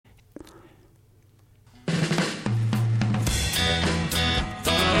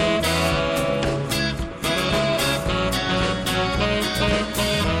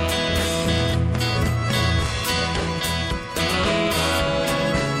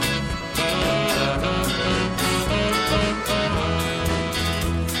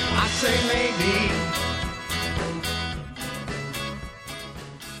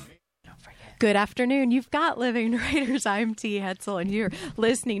Good afternoon. You've got Living Writers. I'm T. Hetzel, and you're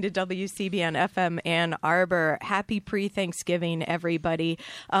listening to WCBN FM Ann Arbor. Happy pre-Thanksgiving, everybody.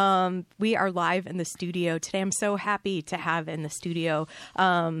 We are live in the studio today. I'm so happy to have in the studio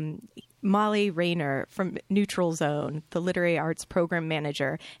Molly Rayner from Neutral Zone, the Literary Arts Program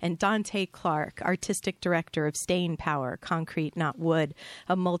Manager, and Dante Clark, Artistic Director of Staying Power, Concrete Not Wood,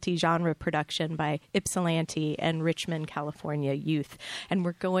 a multi-genre production by Ypsilanti and Richmond, California youth. And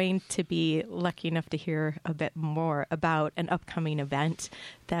we're going to be lucky enough to hear a bit more about an upcoming event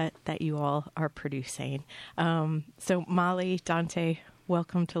that you all are producing. So Molly, Dante,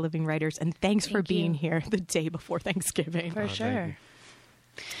 welcome to Living Writers, and thanks for being here the day before Thanksgiving. For sure.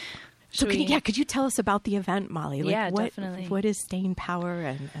 So could you tell us about the event, Molly? Definitely. What is Staying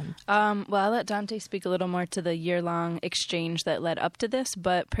Power? Well, I'll let Dante speak a little more to the year-long exchange that led up to this,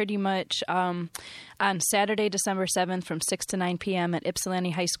 but pretty much on Saturday, December 7th from 6 to 9 p.m. at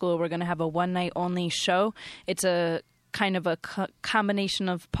Ypsilanti High School, we're going to have a one-night-only show. It's a kind of a combination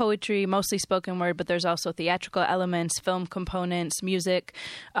of poetry, mostly spoken word, but there's also theatrical elements, film components, music,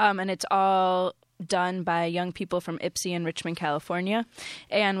 and it's all done by young people from Ypsi and Richmond, California.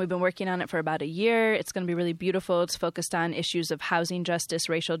 And we've been working on it for about a year. It's going to be really beautiful. It's focused on issues of housing justice,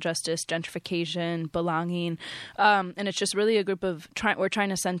 racial justice, gentrification, belonging. And it's just really a group of, we're trying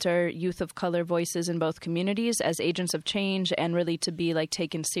to center youth of color voices in both communities as agents of change and really to be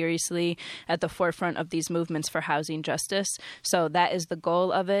taken seriously at the forefront of these movements for housing justice. So that is the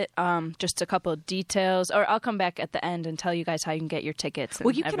goal of it. Just a couple of details, or I'll come back at the end and tell you guys how you can get your tickets.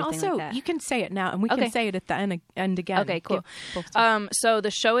 And you can also, you can say it now. And we can say it at the end again. Okay, cool. So the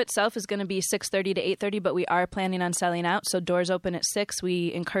show itself is going to be 6:30 to 8:30, but we are planning on selling out. So doors open at 6.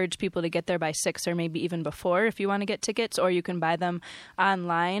 We encourage people to get there by 6 or maybe even before if you want to get tickets, or you can buy them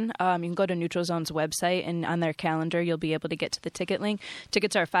online. You can go to Neutral Zone's website, and on their calendar, you'll be able to get to the ticket link.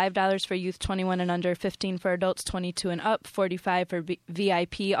 Tickets are $5 for youth 21 and under, $15 for adults 22 and up, $45 for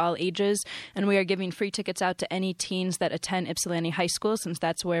VIP, all ages. And we are giving free tickets out to any teens that attend Ypsilanti High School, since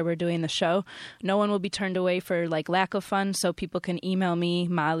that's where we're doing the show. No one will be turned away for lack of funds, so people can email me,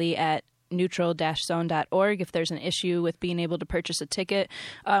 Molly, at neutral-zone.org if there's an issue with being able to purchase a ticket.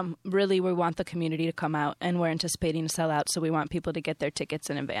 Really, we want the community to come out, and we're anticipating to sell out, so we want people to get their tickets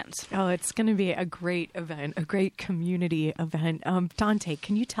in advance. Oh, it's going to be a great event, a great community event. Dante,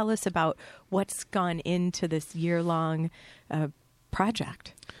 can you tell us about what's gone into this year-long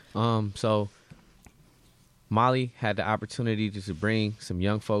project? So Molly had the opportunity to bring some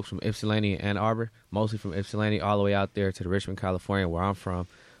young folks from Ypsilanti and Ann Arbor, mostly from Ypsilanti, all the way out there to the Richmond, California, where I'm from,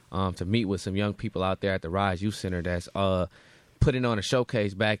 to meet with some young people out there at the Rise Youth Center that's putting on a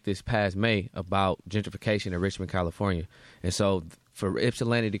showcase back this past May about gentrification in Richmond, California. And so for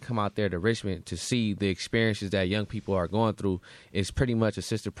Ypsilanti to come out there to Richmond to see the experiences that young people are going through is pretty much a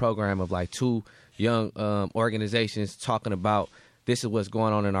sister program of two young organizations talking about this is what's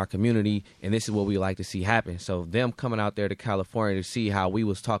going on in our community, and this is what we like to see happen. So them coming out there to California to see how we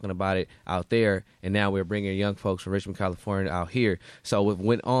was talking about it out there, and now we're bringing young folks from Richmond, California out here. So what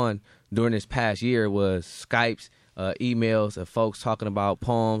went on during this past year was Skypes, emails of folks talking about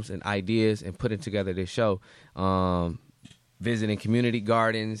poems and ideas and putting together this show. Visiting community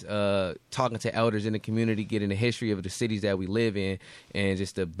gardens, talking to elders in the community, getting the history of the cities that we live in, and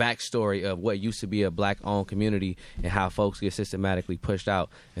just the backstory of what used to be a black-owned community and how folks get systematically pushed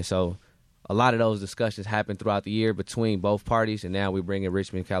out. And so a lot of those discussions happened throughout the year between both parties, and now we're bringing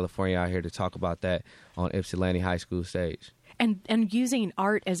Richmond, California out here to talk about that on Ypsilanti High School stage. And using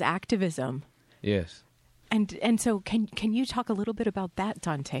art as activism. Yes. And so can you talk a little bit about that,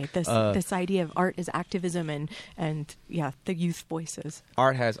 Dante? This idea of art as activism and the youth voices.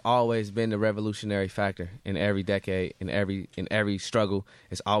 Art has always been the revolutionary factor in every decade, in every struggle.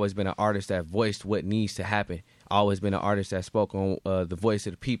 It's always been an artist that voiced what needs to happen. Always been an artist that spoke on the voice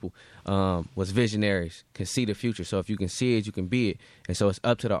of the people. Was visionaries, can see the future. So if you can see it, you can be it. And so it's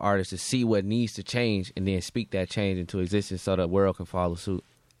up to the artist to see what needs to change and then speak that change into existence so the world can follow suit.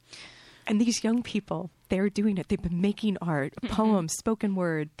 And these young people, they're doing it. They've been making art, poems, spoken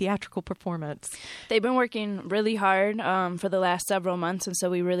word, theatrical performance. They've been working really hard for the last several months, and so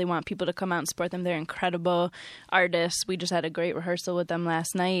we really want people to come out and support them. They're incredible artists. We just had a great rehearsal with them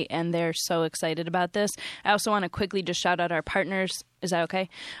last night, and they're so excited about this. I also want to quickly just shout out our partners. Is that okay?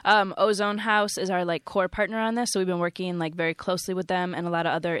 Ozone House is our core partner on this, so we've been working very closely with them, and a lot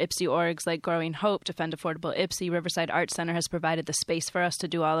of other Ypsi orgs like Growing Hope, Defend Affordable Ypsi, Riverside Arts Center has provided the space for us to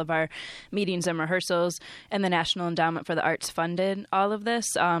do all of our meetings and rehearsals. and the National Endowment for the Arts funded all of this.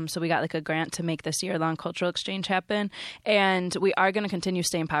 So we got like a grant to make this year-long cultural exchange happen. And we are going to continue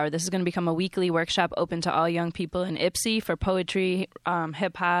Staying Power. This is going to become a weekly workshop open to all young people in Ypsi for poetry,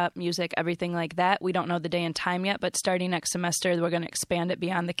 hip-hop, music, everything like that. We don't know the day and time yet, but starting next semester, we're going to expand it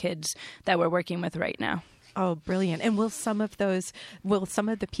beyond the kids that we're working with right now. Oh, brilliant. And will some of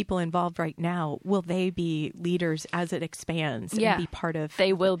the people involved right now, will they be leaders as it expands and be part of?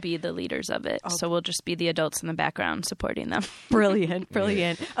 They will be the leaders of it. So we'll just be the adults in the background supporting them. Brilliant.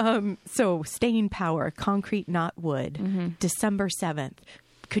 So Staying Power, Concrete Not Wood, December 7th.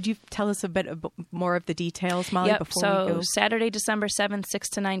 Could you tell us a bit more of the details, Molly, before we go? Saturday, December 7th, 6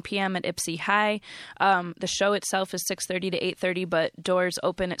 to 9 p.m. at Ypsi High. The show itself is 6:30 to 8:30, but doors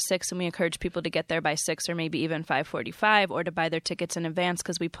open at 6, and we encourage people to get there by 6 or maybe even 5:45 or to buy their tickets in advance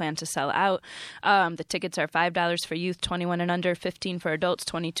because we plan to sell out. The tickets are $5 for youth, 21 and under, 15 for adults,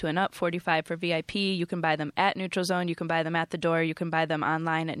 22 and up, 45 for VIP. You can buy them at Neutral Zone. You can buy them at the door. You can buy them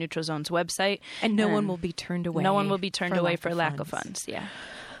online at Neutral Zone's website. And no one will be turned away. No one will be turned away for lack of funds. Yeah.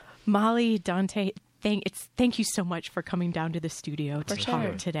 Molly, Dante, thank you so much for coming down to the studio to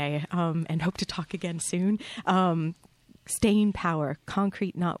talk today, and hope to talk again soon. Staying Power,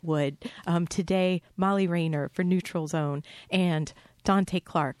 Concrete Not Wood. Today, Molly Rayner for Neutral Zone and Dante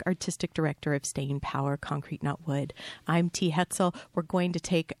Clark, Artistic Director of Staying Power, Concrete Not Wood. I'm T. Hetzel. We're going to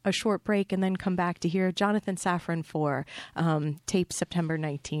take a short break and then come back to hear Jonathan Safran for tape September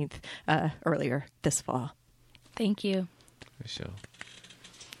 19th, earlier this fall. Thank you. For sure.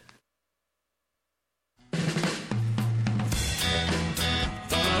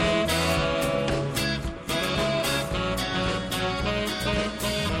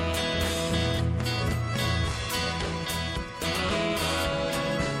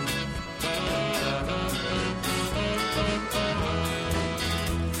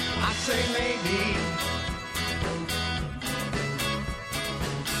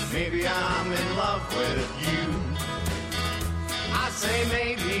 Maybe I'm in love with you. I say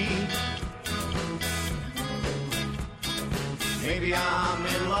maybe. Maybe I'm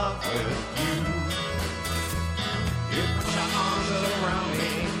in love with you. If put your arms around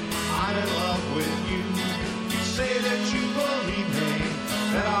me, I'm in love with you. You say that you believe me,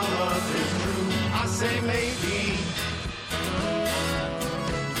 that our love is true. I say maybe.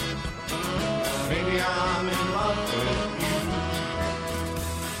 Maybe I'm in love with you.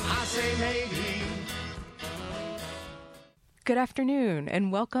 Good afternoon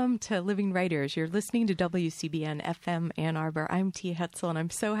and welcome to Living Writers. You're listening to WCBN FM Ann Arbor. I'm Tia Hetzel and I'm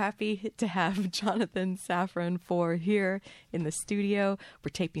so happy to have Jonathan Safran for here in the studio.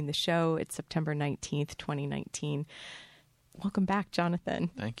 We're taping the show. It's September 19th, 2019. Welcome back, Jonathan.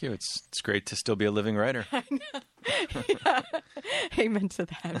 Thank you. It's great to still be a living writer. I know. Yeah. Amen to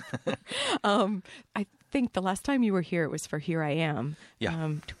that. I think the last time you were here, it was for Here I Am. Yeah.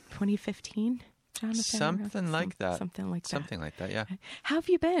 2015, Jonathan? Something like that. Something like that. Something like that, yeah. How have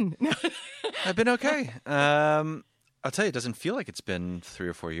you been? I've been okay. I'll tell you, it doesn't feel like it's been 3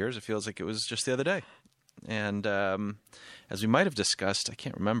 or 4 years. It feels like it was just the other day. And as we might have discussed, I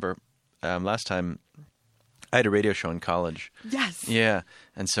can't remember, last time I had a radio show in college. Yes. Yeah.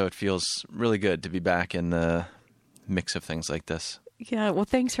 And so it feels really good to be back in the mix of things like this. Yeah, well,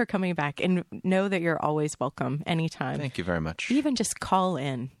 thanks for coming back, and know that you're always welcome anytime. Thank you very much. Even just call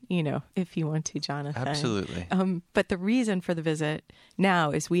in, if you want to, Jonathan. Absolutely. But the reason for the visit now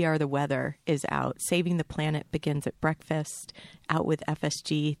is We Are the Weather is out. Saving the Planet begins at breakfast, out with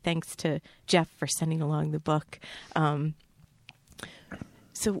FSG. Thanks to Jeff for sending along the book.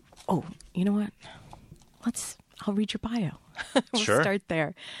 So, you know what? I'll read your bio. We'll Sure. start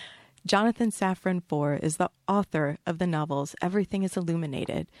there. Jonathan Safran Foer is the author of the novels Everything is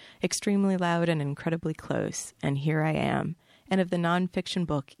Illuminated, Extremely Loud and Incredibly Close, and Here I Am, and of the nonfiction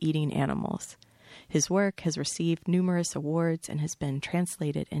book Eating Animals. His work has received numerous awards and has been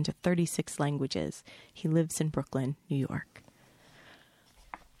translated into 36 languages. He lives in Brooklyn, New York.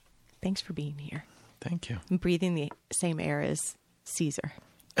 Thanks for being here. Thank you. I'm breathing the same air as Caesar.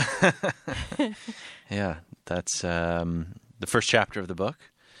 Yeah, that's the first chapter of the book.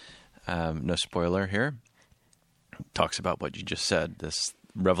 No spoiler here. Talks about what you just said. This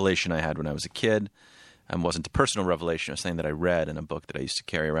revelation I had when I was a kid wasn't a personal revelation. It was something that I read in a book that I used to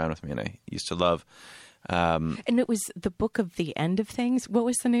carry around with me and I used to love. And it was the Book of the End of Things? What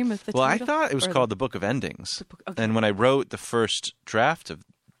was the name of the title? Well, I thought it was called The Book of Endings. Okay. And when I wrote the first draft of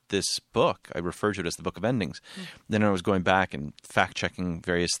this book, I referred to it as The Book of Endings. Then I was going back and fact-checking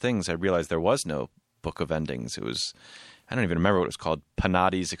various things. I realized there was no Book of Endings. It was, I don't even remember what it was called,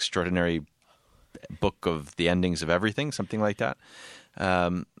 Panatti's Extraordinary Book of the Endings of Everything, something like that.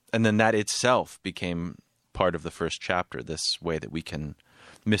 then that itself became part of the first chapter, this way that we can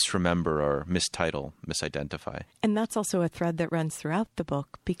misremember or mistitle, misidentify. And that's also a thread that runs throughout the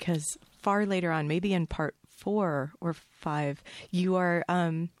book, because far later on, maybe in part 4 or 5, you're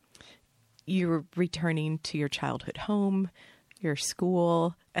returning to your childhood home, your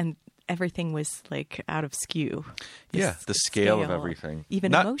school, and everything was like out of skew. The scale of everything.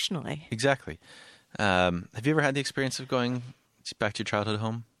 Even emotionally. Exactly. Have you ever had the experience of going back to your childhood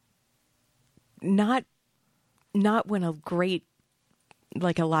home? Not when a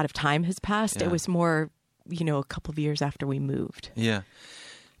lot of time has passed. Yeah. It was more, a couple of years after we moved. Yeah.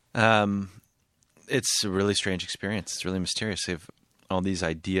 It's a really strange experience. It's really mysterious. They have all these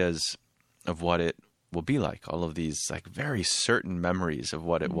ideas of what it will be like, all of these like very certain memories of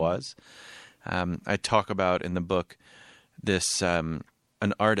what it was. I talk about in the book this an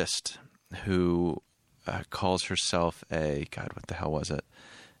artist who calls herself a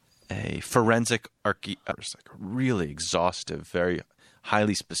forensic archaeologist, like a really exhaustive, very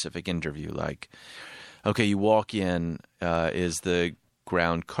highly specific interview. Like, okay, you walk in, is the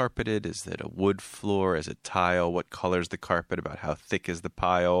ground carpeted? Is it a wood floor? Is it tile? What color is the carpet? About how thick is the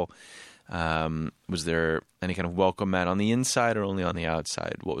pile? Was there any kind of welcome mat on the inside or only on the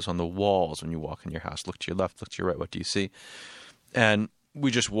outside? What was on the walls when you walk in your house? Look to your left, look to your right. What do you see? And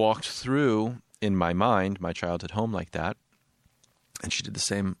we just walked through, in my mind, my childhood home like that. And she did the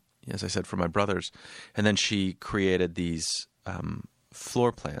same, as I said, for my brothers. And then she created these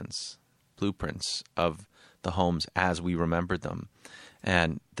floor plans, blueprints of the homes as we remembered them.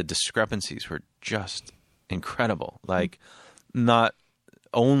 And the discrepancies were just incredible. Like, not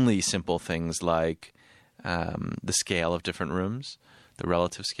only simple things like the scale of different rooms, the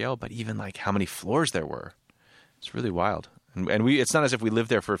relative scale, but even like how many floors there were. It's really wild. And it's not as if we lived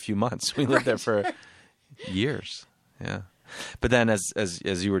there for a few months. We lived there for years. Yeah. But then as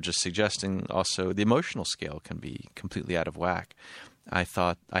you were just suggesting, also the emotional scale can be completely out of whack. I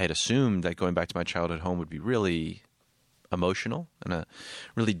had assumed that going back to my childhood home would be really emotional and a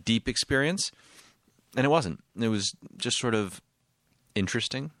really deep experience. And it wasn't. It was just sort of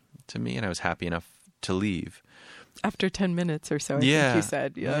interesting to me, and I was happy enough to leave. After 10 minutes or so, I think you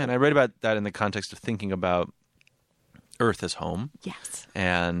said. Yeah. And I read about that in the context of thinking about Earth as home. Yes.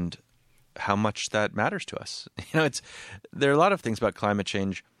 And how much that matters to us. There are a lot of things about climate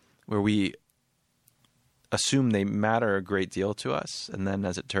change where we assume they matter a great deal to us, and then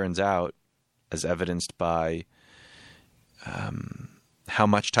as it turns out, as evidenced by how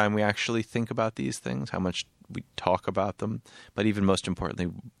much time we actually think about these things, how much we talk about them, but even most importantly,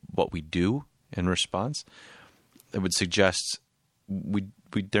 what we do in response, it would suggest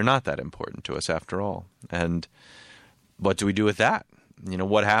they're not that important to us after all. And what do we do with that?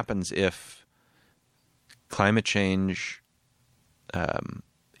 What happens if climate change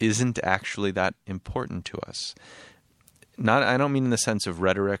isn't actually that important to us? I don't mean in the sense of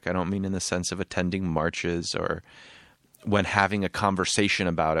rhetoric. I don't mean in the sense of attending marches or when having a conversation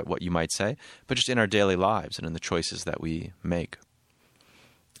about it, what you might say, but just in our daily lives and in the choices that we make.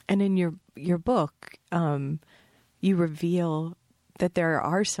 And in your book, you reveal that there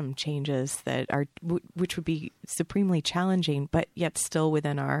are some changes that which would be supremely challenging, but yet still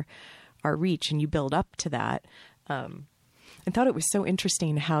within our reach, and you build up to that. I thought it was so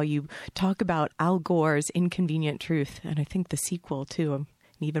interesting how you talk about Al Gore's Inconvenient Truth, and I think the sequel too, an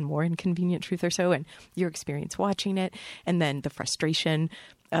even more inconvenient truth or so, and your experience watching it, and then the frustration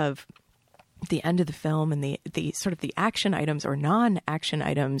of the end of the film and the sort of the action items or non-action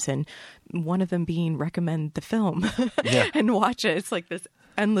items, and one of them being recommend the film and watch it. It's like this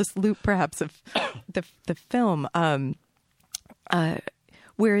endless loop perhaps of the film.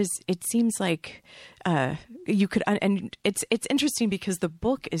 Whereas it seems like you could, and it's interesting because the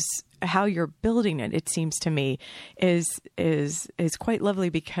book is how you're building it. It seems to me is quite lovely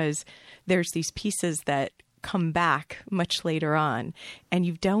because there's these pieces that come back much later on, and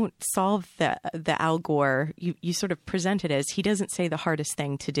you don't solve the Al Gore. You sort of present it as he doesn't say the hardest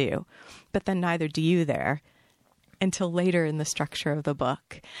thing to do, but then neither do you there until later in the structure of the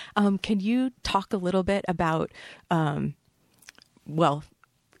book. Can you talk a little bit about what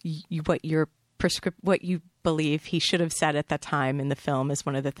you believe he should have said at that time in the film is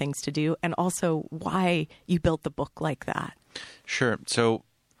one of the things to do, and also why you built the book like that? Sure. So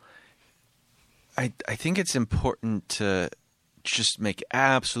I think it's important to just make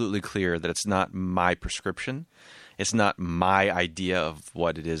absolutely clear that it's not my prescription. It's not my idea of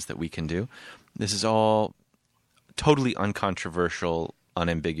what it is that we can do. This is all totally uncontroversial,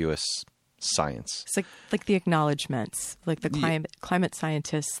 unambiguous science. It's like the acknowledgments, like the climate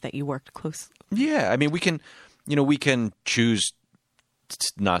scientists that you worked close. Yeah, I mean, we can choose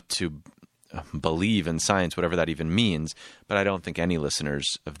not to believe in science, whatever that even means. But I don't think any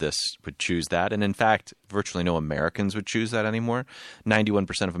listeners of this would choose that. And in fact, virtually no Americans would choose that anymore.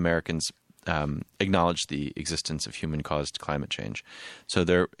 91% of Americans acknowledge the existence of human-caused climate change.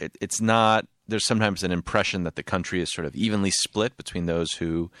 So it's not. There's sometimes an impression that the country is sort of evenly split between those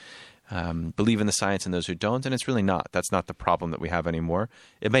who believe in the science and those who don't, and it's really not. That's not the problem that we have anymore.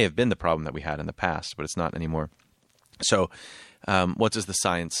 It may have been the problem that we had in the past, but it's not anymore. So what does the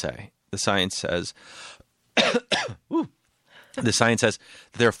science say? The science says that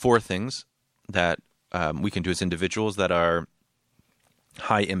there are 4 things that we can do as individuals that are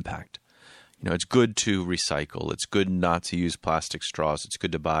high impact. It's good to recycle. It's good not to use plastic straws. It's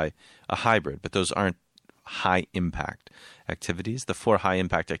good to buy a hybrid, but those aren't high impact activities. The 4 high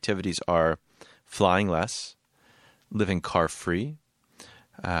impact activities are flying less, living car free,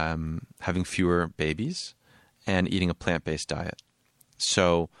 having fewer babies, and eating a plant-based diet.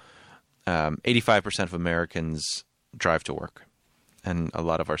 So 85% of Americans drive to work. And a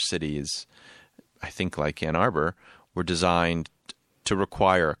lot of our cities, I think like Ann Arbor, were designed to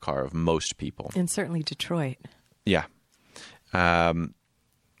require a car of most people. And certainly Detroit. Yeah. More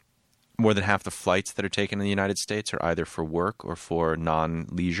than half the flights that are taken in the United States are either for work or for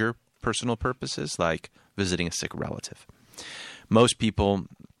non-leisure personal purposes, like visiting a sick relative. Most people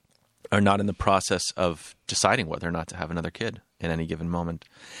are not in the process of deciding whether or not to have another kid in any given moment.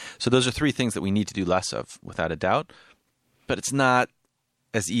 So those are 3 things that we need to do less of, without a doubt. But it's not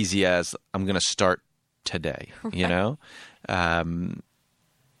as easy as I'm going to start today, right.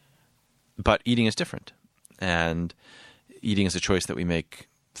 But eating is different. And eating is a choice that we make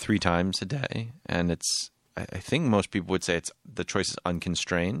 3 times a day. And I think most people would say the choice is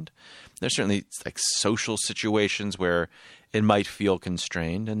unconstrained. There's certainly like social situations where it might feel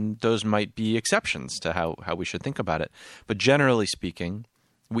constrained, and those might be exceptions to how we should think about it. But generally speaking,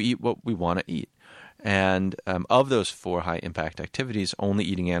 we eat what we want to eat. And of those 4 high impact activities, only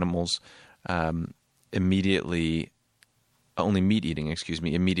meat eating immediately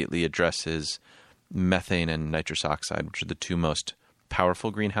addresses methane and nitrous oxide, which are the 2 most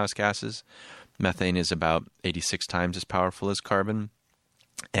powerful greenhouse gases. Methane is about 86 times as powerful as carbon,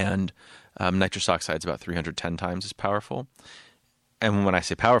 and nitrous oxide is about 310 times as powerful. And when I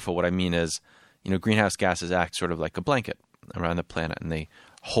say powerful, what I mean is, greenhouse gases act sort of like a blanket around the planet, and they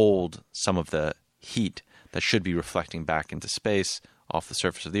hold some of the heat that should be reflecting back into space off the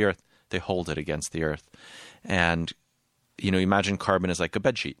surface of the Earth. They hold it against the Earth. And, imagine carbon is like a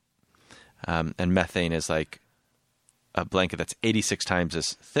bedsheet, and methane is like a blanket that's 86 times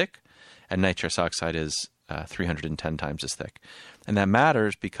as thick, and nitrous oxide is 310 times as thick. And that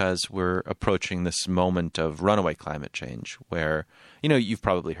matters because we're approaching this moment of runaway climate change where, you've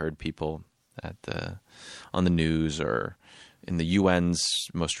probably heard people on the news or in the UN's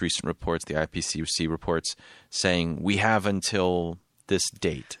most recent reports, the IPCC reports, saying we have until this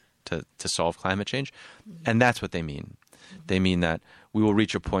date to solve climate change. And that's what they mean. They mean that we will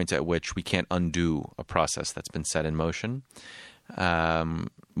reach a point at which we can't undo a process that's been set in motion.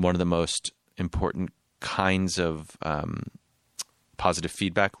 One of the most important kinds of positive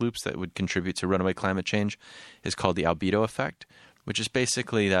feedback loops that would contribute to runaway climate change is called the albedo effect, which is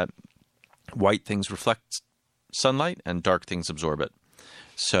basically that white things reflect sunlight and dark things absorb it.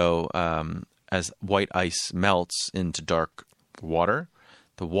 So as white ice melts into dark water,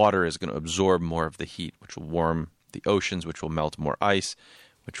 the water is going to absorb more of the heat, which will warm the oceans, which will melt more ice,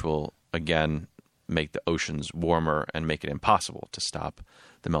 which will, again, make the oceans warmer and make it impossible to stop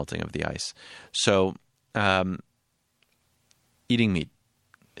the melting of the ice. So eating meat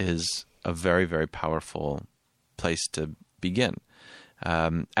is a very, very powerful place to begin.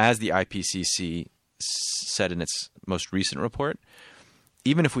 As the IPCC said in its most recent report,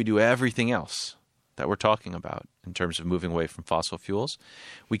 even if we do everything else that we're talking about in terms of moving away from fossil fuels,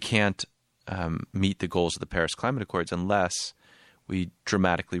 we can't meet the goals of the Paris Climate Accords unless we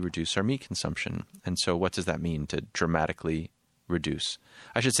dramatically reduce our meat consumption. And so what does that mean, to dramatically reduce?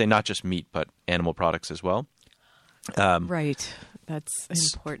 I should say not just meat, but animal products as well. Right.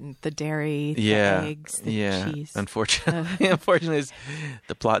 That's important. The dairy, the eggs, the cheese. Unfortunately,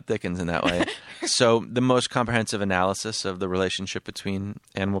 the plot thickens in that way. So the most comprehensive analysis of the relationship between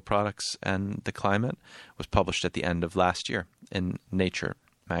animal products and the climate was published at the end of last year in Nature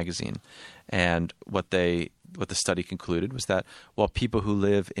magazine. And what the study concluded was that while people who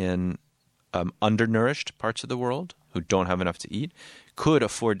live in undernourished parts of the world, who don't have enough to eat, could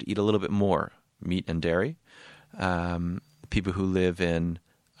afford to eat a little bit more meat and dairy, people who live in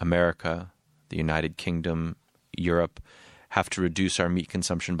America, the United Kingdom, Europe, have to reduce our meat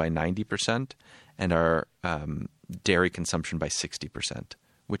consumption by 90%, and our dairy consumption by 60%,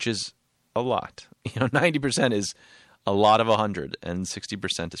 which is a lot. 90% is a lot of 100, and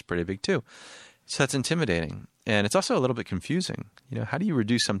 60% is pretty big too. So that's intimidating. And it's also a little bit confusing. How do you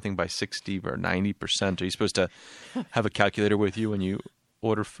reduce something by 60 or 90%? Are you supposed to have a calculator with you when you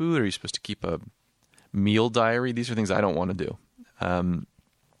order food? Are you supposed to keep a meal diary? These are things I don't want to do.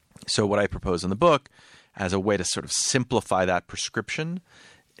 So what I propose in the book as a way to sort of simplify that prescription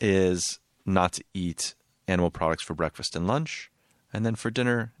is not to eat animal products for breakfast and lunch. And then for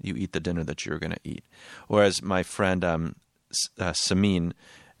dinner, you eat the dinner that you're going to eat. Or as my friend Samin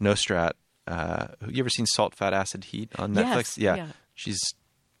Nostrat, you ever seen Salt, Fat, Acid, Heat on Netflix? Yes, yeah. She's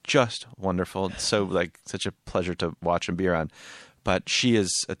just wonderful. It's so such a pleasure to watch and be around. But she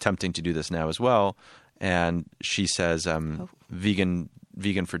is attempting to do this now as well. And she says vegan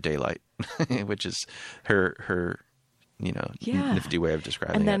for daylight, which is her nifty way of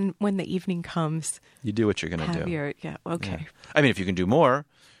describing it. And then when the evening comes, you do what you're going to do. Okay. Yeah. I mean, if you can do more,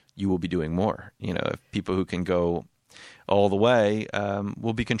 you will be doing more. If people who can go all the way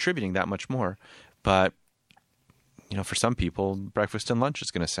will be contributing that much more. But, for some people, breakfast and lunch is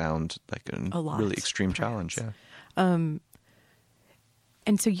going to sound like a really extreme challenge. Yeah.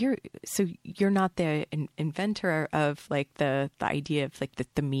 And so you're not the inventor of the idea of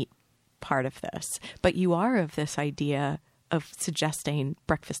the meat part of this, but you are of this idea of suggesting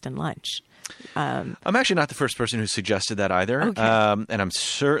breakfast and lunch. I'm actually not the first person who suggested that either. Okay. And I'm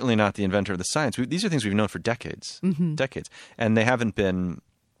certainly not the inventor of the science. These are things we've known for decades, and they haven't been,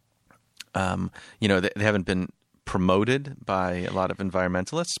 they haven't been promoted by a lot of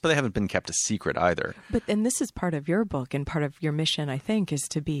environmentalists, but they haven't been kept a secret either. And this is part of your book, and part of your mission, I think, is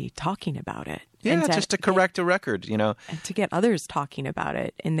to be talking about it. Yeah, just to correct a record, And to get others talking about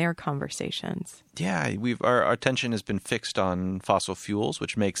it in their conversations. Yeah, our attention has been fixed on fossil fuels,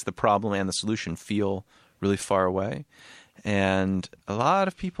 which makes the problem and the solution feel really far away. And a lot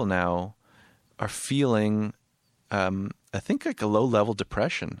of people now are feeling I think a low-level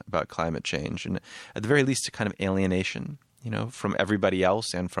depression about climate change, and at the very least a kind of alienation, from everybody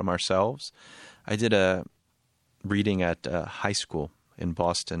else and from ourselves. I did a reading at a high school in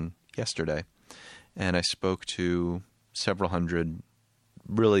Boston yesterday, and I spoke to several hundred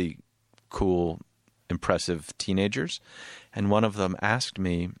really cool, impressive teenagers, and one of them asked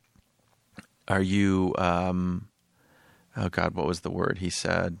me, are you, oh God, what was the word? He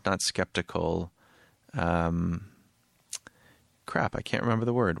said, not skeptical, crap, I can't remember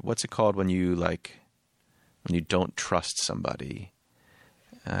the word. What's it called when you don't trust somebody?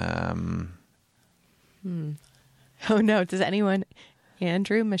 Oh no, does anyone,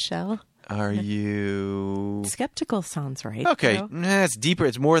 Andrew, Michelle? Are you... Skeptical sounds right. Okay, though. It's deeper.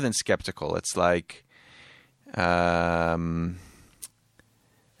 It's more than skeptical. It's like, oh man,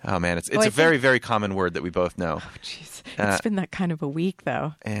 it's a very, very common word that we both know. Oh jeez, it's been that kind of a week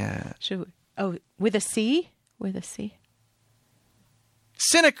though. Yeah. With a C? With a C.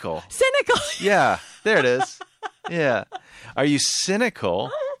 Cynical. Cynical. Yeah, there it is. Yeah. Are you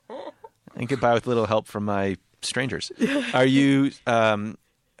cynical? And goodbye with a little help from my strangers. Are you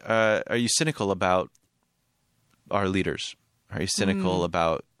cynical about our leaders? Are you cynical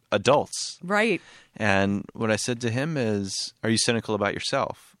about adults? Right. And what I said to him is, are you cynical about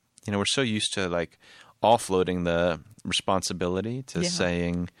yourself? We're so used to offloading the responsibility to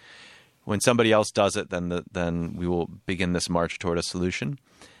saying, when somebody else does it, then we will begin this march toward a solution.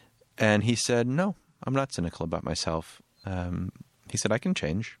 And he said, no, I'm not cynical about myself. He said, I can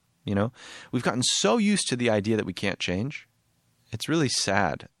change. We've gotten so used to the idea that we can't change. It's really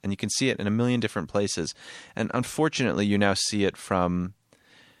sad. And you can see it in a million different places. And unfortunately, you now see it from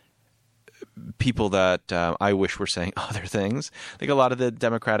people that I wish were saying other things. Like a lot of the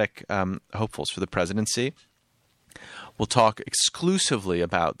Democratic hopefuls for the presidency will talk exclusively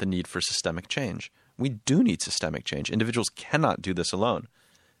about the need for systemic change. We do need systemic change. Individuals cannot do this alone.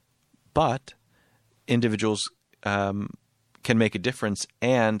 But individuals can make a difference,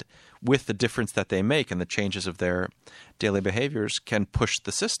 and with the difference that they make and the changes of their daily behaviors can push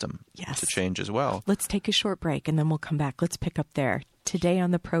the system to change as well. Let's take a short break, and then we'll come back. Let's pick up there. Today on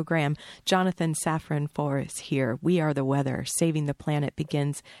the program, Jonathan Safran Foer is here. We Are the Weather. Saving the Planet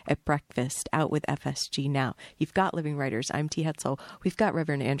begins at breakfast, out with FSG Now. You've got Living Writers. I'm T. Hetzel. We've got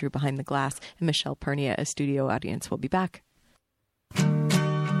Reverend Andrew behind the glass and Michelle Pernia, a studio audience. We'll be back.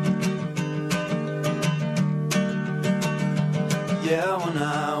 Yeah, when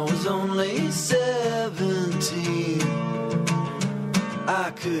I was only 17,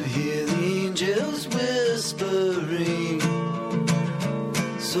 I could hear the angels whispering.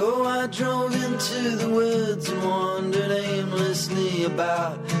 So So I drove into the woods and wandered aimlessly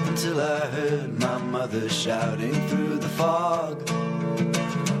about until I heard my mother shouting through the fog.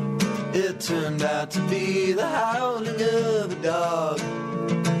 It turned out to be the howling of a dog,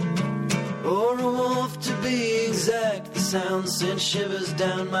 or a wolf to be exact. The sound sent shivers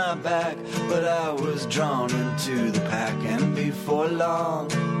down my back, but I was drawn into the pack, and before long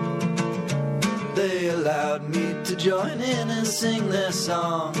they allowed me to join in and sing their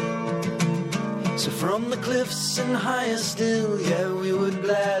song. So from the cliffs and higher still, yeah, we would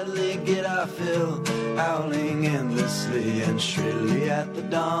gladly get our fill, howling endlessly and shrilly at the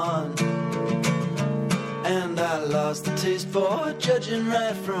dawn. And I lost the taste for judging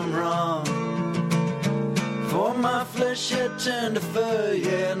right from wrong, for my flesh had turned to fur,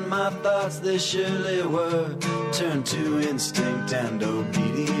 yeah, and my thoughts they surely were turned to instinct and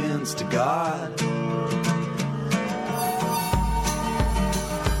obedience to God.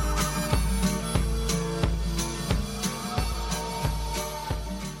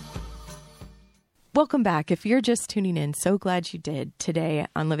 Welcome back. If you're just tuning in, so glad you did. Today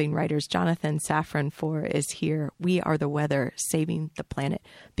on Living Writers, Jonathan Safran Foer is here. We Are the Weather. Saving the Planet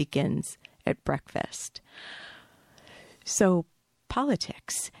begins at breakfast. So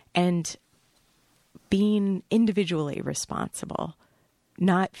politics and being individually responsible,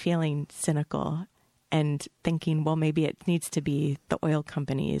 not feeling cynical and thinking, well, maybe it needs to be the oil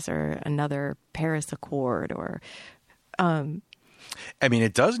companies or another Paris Accord or I mean,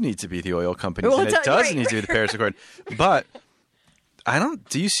 it does need to be the oil companies, and it does right. need to be the Paris Accord. But I don't.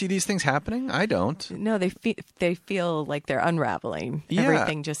 Do you see these things happening? I don't. No, they feel like they're unraveling. Yeah.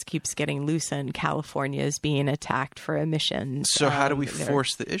 Everything just keeps getting loosened. California is being attacked for emissions. So how do we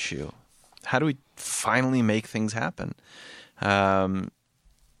force the issue? How do we finally make things happen? The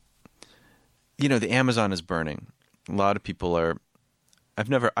Amazon is burning. A lot of people are. I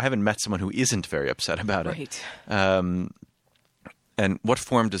haven't met someone who isn't very upset about it. Right. And what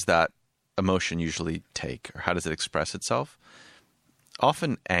form does that emotion usually take, or how does it express itself?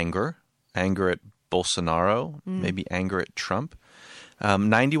 Often anger at Bolsonaro, maybe anger at Trump.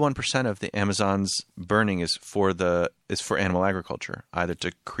 91% of the Amazon's burning is for animal agriculture, either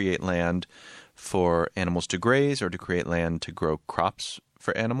to create land for animals to graze or to create land to grow crops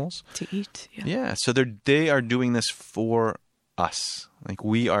for animals to eat. Yeah, so they are doing this for us. Like,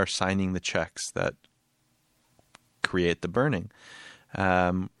 we are signing the checks that create the burning.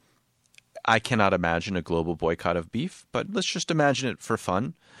 I cannot imagine a global boycott of beef, but let's just imagine it for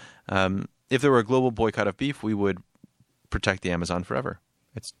fun. If there were a global boycott of beef, we would protect the Amazon forever.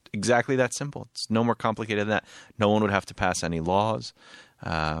 It's exactly that simple. It's no more complicated than that. No one would have to pass any laws.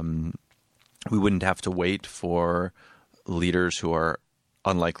 We wouldn't have to wait for leaders who are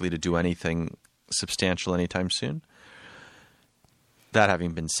unlikely to do anything substantial anytime soon. That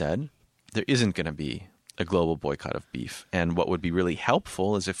having been said, there isn't going to be a global boycott of beef. And what would be really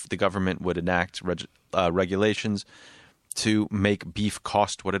helpful is if the government would enact regulations to make beef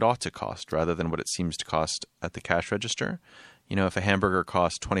cost what it ought to cost rather than what it seems to cost at the cash register. You know, if a hamburger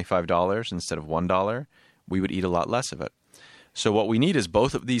costs $25 instead of $1, we would eat a lot less of it. So what we need is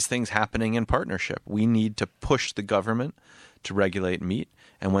both of these things happening in partnership. We need to push the government to regulate meat.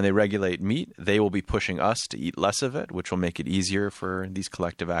 And when they regulate meat, they will be pushing us to eat less of it, which will make it easier for these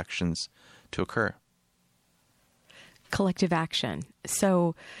collective actions to occur. Collective action.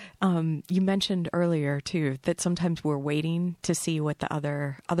 So you mentioned earlier, too, that sometimes we're waiting to see what the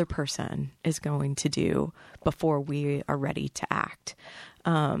other person is going to do before we are ready to act.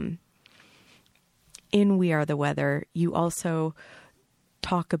 In We Are the Weather, you also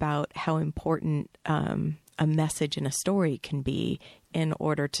talk about how important a message in a story can be in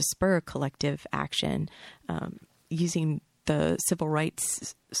order to spur collective action, using the civil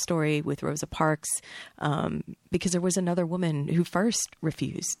rights story with Rosa Parks, because there was another woman who first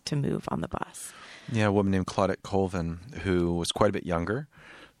refused to move on the bus. Yeah, a woman named Claudette Colvin, who was quite a bit younger,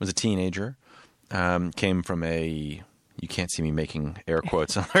 was a teenager, came from a, you can't see me making air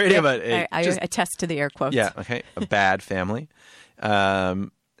quotes on the radio, but I attest to the air quotes. Yeah, okay, a bad family, and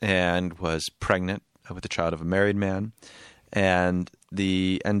was pregnant with the child of a married man. And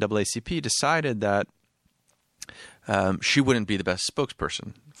the NAACP decided that she wouldn't be the best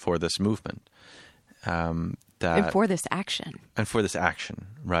spokesperson for this movement. And for this action. And for this action,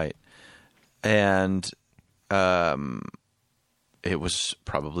 right. And it was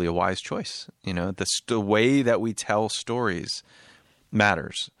probably a wise choice. You know, the way that we tell stories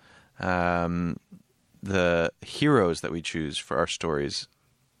matters. The heroes that we choose for our stories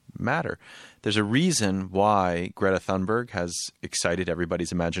matter. There's a reason why Greta Thunberg has excited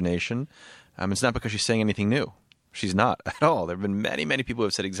everybody's imagination. It's not because she's saying anything new. She's not at all. There have been many, many people who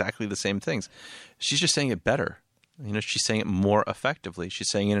have said exactly the same things. She's just saying it better. She's saying it more effectively. She's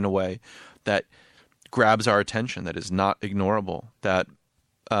saying it in a way that grabs our attention, that is not ignorable, that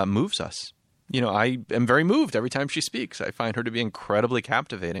moves us. I am very moved every time she speaks. I find her to be incredibly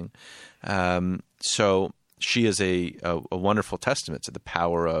captivating. So she is a wonderful testament to the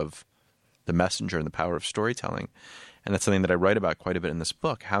power of the messenger and the power of storytelling. And that's something that I write about quite a bit in this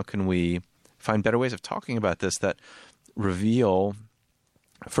book. How can we find better ways of talking about this that reveal,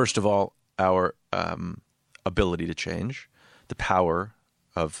 first of all, our ability to change, the power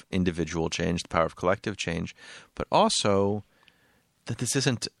of individual change, the power of collective change, but also that this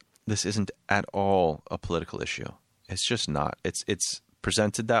isn't at all a political issue. It's just not. It's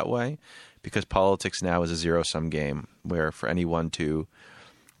presented that way because politics now is a zero-sum game where for anyone to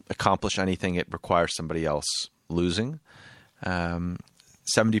accomplish anything, it requires somebody else losing.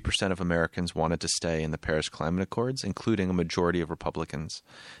 70% of Americans wanted to stay in the Paris Climate Accords, including a majority of Republicans.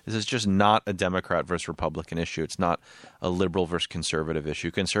 This is just not a Democrat versus Republican issue. It's not a liberal versus conservative issue.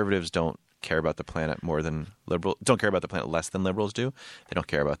 Conservatives don't care about the planet don't care about the planet less than liberals do. They don't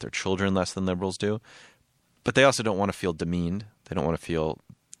care about their children less than liberals do. But they also don't want to feel demeaned. They don't want to feel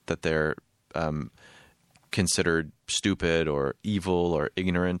that they're considered stupid or evil or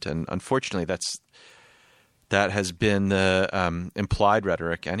ignorant. And unfortunately, that has been the implied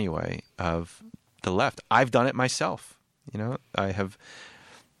rhetoric anyway of the left. I've done it myself. I have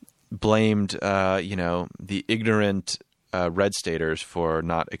blamed, the ignorant red staters for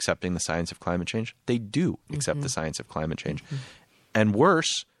not accepting the science of climate change. They do accept the science of climate change. Mm-hmm. And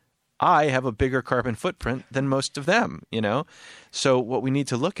worse, I have a bigger carbon footprint than most of them, So what we need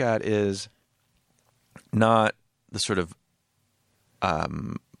to look at is not the sort of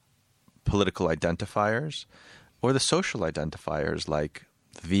political identifiers or the social identifiers like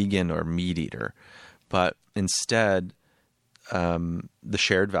vegan or meat eater, but instead the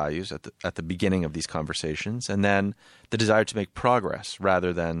shared values at the beginning of these conversations, and then the desire to make progress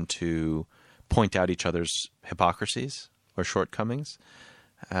rather than to point out each other's hypocrisies or shortcomings.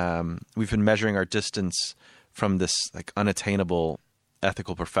 We've been measuring our distance from this unattainable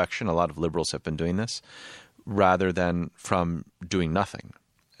ethical perfection. A lot of liberals have been doing this rather than from doing nothing.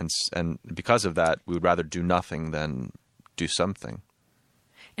 And because of that, we would rather do nothing than do something.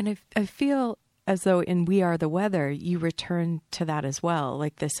 And I feel as though in We Are the Weather, you return to that as well,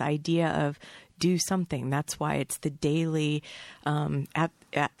 like this idea of do something. That's why it's the daily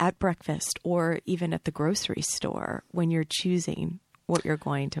at breakfast or even at the grocery store when you're choosing what you're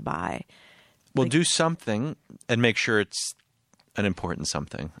going to buy. Well, do something and make sure it's an important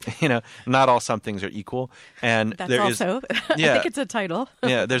something. Not all somethings are equal. And that's also, I think it's a title.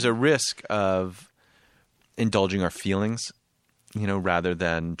 Yeah, there's a risk of indulging our feelings, rather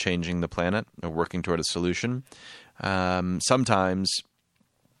than changing the planet or working toward a solution. Sometimes,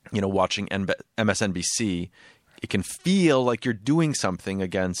 watching MSNBC, it can feel like you're doing something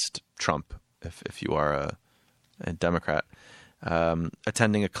against Trump if you are a Democrat.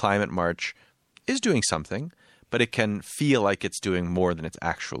 Attending a climate march is doing something, but it can feel like it's doing more than it's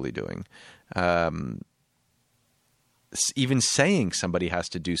actually doing. Even saying somebody has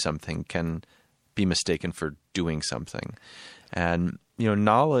to do something can be mistaken for doing something. And,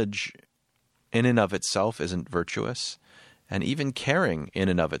 knowledge in and of itself isn't virtuous. And even caring in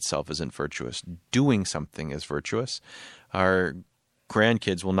and of itself isn't virtuous. Doing something is virtuous. Our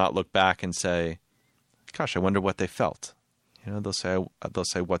grandkids will not look back and say, gosh, I wonder what they felt. They'll say,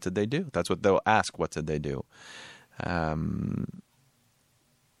 what did they do? That's what they'll ask. What did they do? So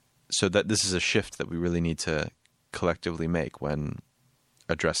that this is a shift that we really need to collectively make when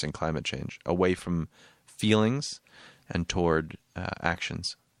addressing climate change, away from feelings and toward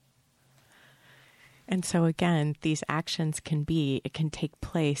actions. And so again, these actions can take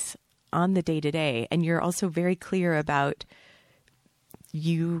place on the day-to-day. And you're also very clear about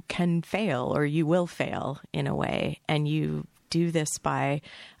you can fail or you will fail in a way. And you do this by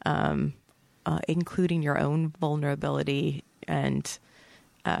including your own vulnerability and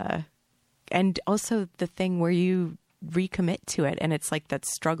also the thing where you recommit to it. And it's like that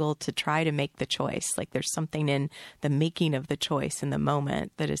struggle to try to make the choice. Like there's something in the making of the choice in the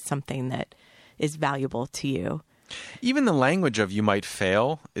moment that is something that is valuable to you. Even the language of you might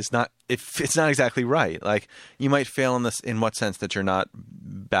fail is not, it's not exactly right. Like you might fail in what sense? That you're not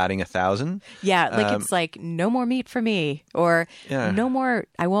batting 1,000? Yeah. Like it's like no more meat for me, or no more,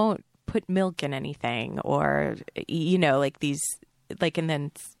 I won't put milk in anything, or, like these, like, and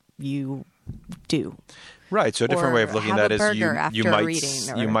then you do. Right. So a different way of looking at that is you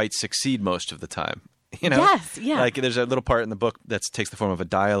you might succeed most of the time. You know? Yes, yeah. Like there's a little part in the book that takes the form of a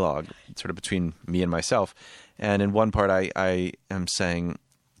dialogue sort of between me and myself. And in one part I am saying,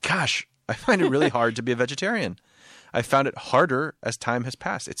 gosh, I find it really hard to be a vegetarian. I found it harder as time has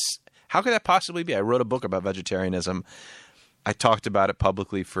passed. How could that possibly be? I wrote a book about vegetarianism. I talked about it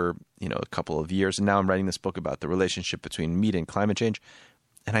publicly for, a couple of years, and now I'm writing this book about the relationship between meat and climate change,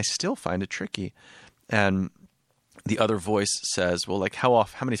 and I still find it tricky. And the other voice says, well, like how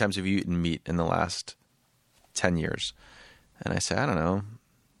many times have you eaten meat in the last 10 years? And I say, I don't know,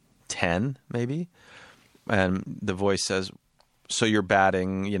 10 maybe. And the voice says, so you're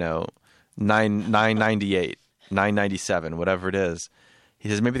batting, 998, 997, whatever it is. He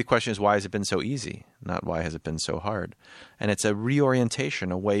says, maybe the question is, why has it been so easy? Not why has it been so hard? And it's a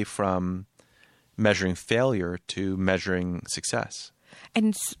reorientation away from measuring failure to measuring success.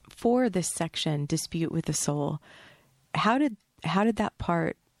 And for this section, Dispute with the Soul, how did that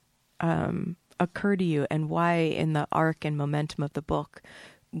part occur to you, and why in the arc and momentum of the book,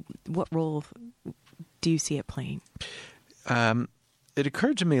 what role do you see it playing? It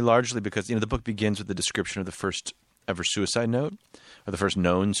occurred to me largely because, the book begins with the description of the first ever suicide note, or the first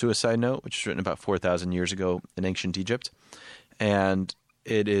known suicide note, which was written about 4,000 years ago in ancient Egypt. And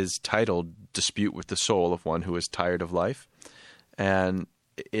it is titled Dispute with the Soul of One Who is Tired of Life. And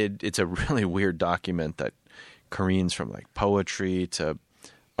it's a really weird document that careens from like poetry to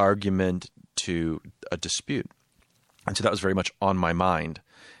argument to a dispute. And so that was very much on my mind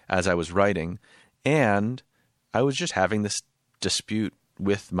as I was writing. And I was just having this dispute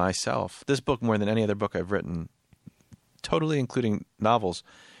with myself. This book, more than any other book I've written, totally including novels,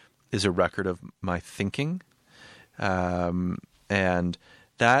 is a record of my thinking. And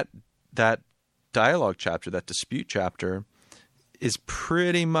that dialogue chapter, that dispute chapter, is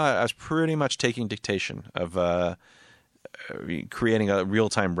I was pretty much taking dictation of creating a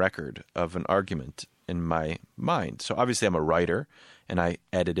real-time record of an argument in my mind. So obviously I'm a writer, and I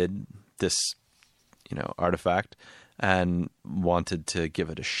edited this, artifact and wanted to give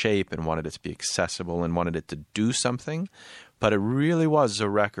it a shape and wanted it to be accessible and wanted it to do something. But it really was a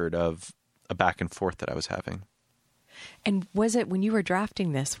record of a back and forth that I was having. And was it, when you were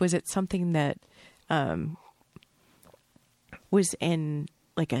drafting this, was it something that was in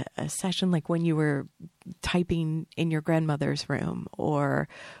like a session, like when you were typing in your grandmother's room, or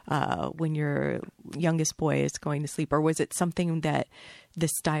when your youngest boy is going to sleep? Or was it something that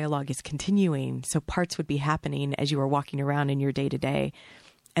this dialogue is continuing, so parts would be happening as you were walking around in your day-to-day,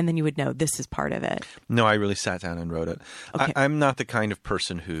 and then you would know this is part of it? No, I really sat down and wrote it. Okay. I'm not the kind of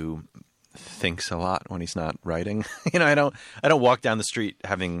person who thinks a lot when he's not writing. I don't walk down the street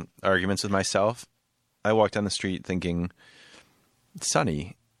having arguments with myself. I walk down the street thinking,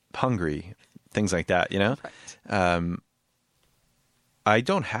 sunny, hungry, things like that, Right. I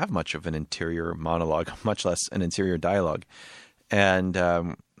don't have much of an interior monologue, much less an interior dialogue. And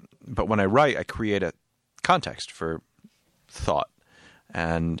but when I write, I create a context for thought.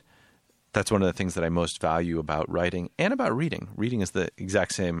 And that's one of the things that I most value about writing and about reading. Reading is the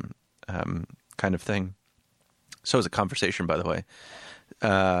exact same kind of thing. So is a conversation, by the way.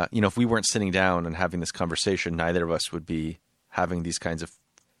 If we weren't sitting down and having this conversation, neither of us would be having these kinds of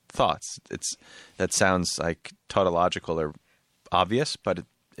thoughts. That sounds like tautological or obvious, but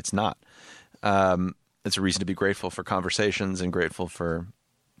it's not. It's a reason to be grateful for conversations and grateful for,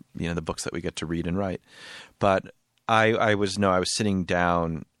 the books that we get to read and write. But I was sitting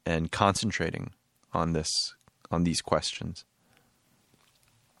down and concentrating on these questions.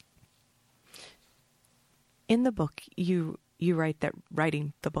 In the book, you write that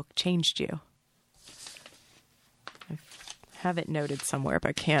writing the book changed you. I have it noted somewhere,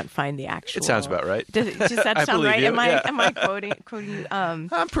 but can't find the actual. It sounds about right. Does that sound right? You. Am I quoting you?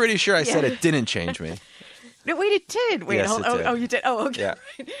 I'm pretty sure I said it didn't change me. No, wait, it did. Wait, yes, it did. Oh, you did. Oh, okay.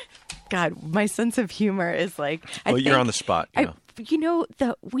 Yeah. God, my sense of humor is like. Well, you're on the spot.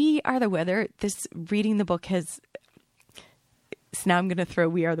 We Are the Weather. This reading the book has. So now I'm going to throw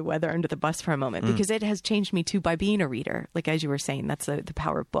We Are the Weather under the bus for a moment, because it has changed me too by being a reader. Like, as you were saying, that's the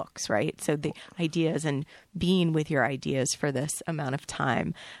power of books, right? So the ideas and being with your ideas for this amount of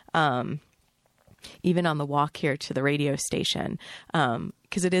time, even on the walk here to the radio station,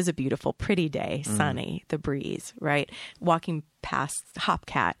 because it is a beautiful, pretty day, sunny, the breeze, right? Walking past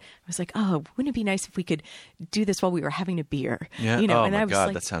Hopcat, I was like, oh, wouldn't it be nice if we could do this while we were having a beer? Yeah. And oh I my was God,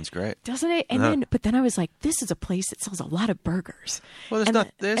 like, that sounds great. Doesn't it? And then I was like, this is a place that sells a lot of burgers. Well,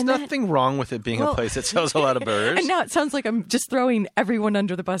 there's nothing wrong with it being a place that sells a lot of burgers. And now it sounds like I'm just throwing everyone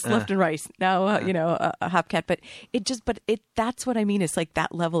under the bus left and right. Now, a Hopcat, but that's what I mean. It's like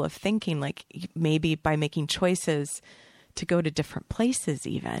that level of thinking, like maybe by making choices to go to different places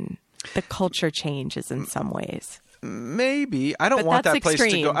even. the culture changes in some ways. Maybe. I don't But want that's that place to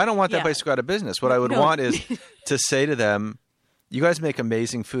extreme. go. I don't want that Yeah. place to go out of business. What I would No. want is to say to them, you guys make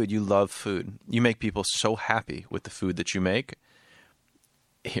amazing food. You love food. You make people so happy with the food that you make.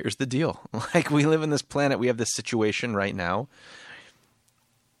 Here's the deal. Like, we live on this planet. We have this situation right now.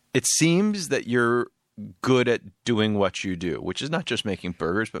 It seems that you're good at doing what you do, which is not just making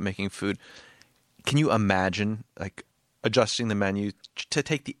burgers, but making food. Can you imagine, like, adjusting the menu to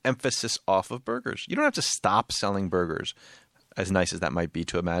take the emphasis off of burgers? You don't have to stop selling burgers, as nice as that might be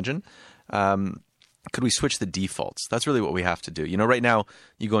to imagine. Could we switch the defaults? That's really what we have to do. You know, right now,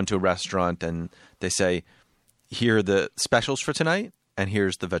 you go into a restaurant and they say, here are the specials for tonight, and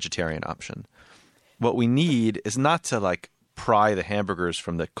here's the vegetarian option. What we need is not to, like, pry the hamburgers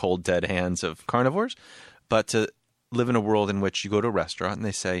from the cold, dead hands of carnivores, but to live in a world in which you go to a restaurant and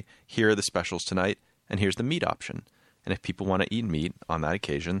they say, here are the specials tonight, and here's the meat option. And if people want to eat meat on that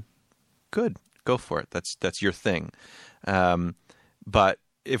occasion, good, go for it. That's your thing. But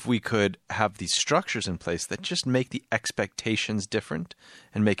if we could have these structures in place that just make the expectations different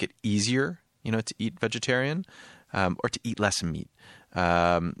and make it easier, you know, to eat vegetarian or to eat less meat,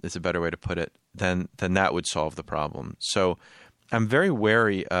 is a better way to put it, then that would solve the problem. So I'm very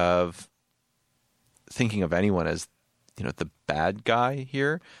wary of thinking of anyone as, you know, the bad guy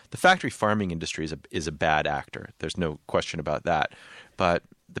here. The factory farming industry is a bad actor. There's no question about that. But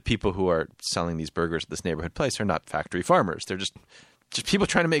the people who are selling these burgers at this neighborhood place are not factory farmers. They're just people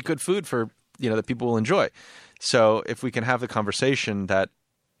trying to make good food for, you know, that people will enjoy. So if we can have the conversation that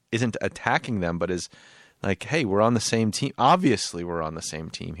isn't attacking them, but is like, hey, we're on the same team. Obviously, we're on the same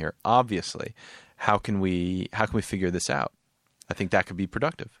team here. Obviously, how can we figure this out? I think that could be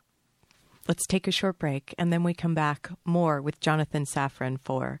productive. Let's take a short break, and then we come back more with Jonathan Safran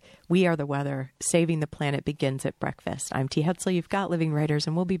for We Are the Weather, Saving the Planet Begins at Breakfast. I'm T. Hetzel. You've got Living Writers,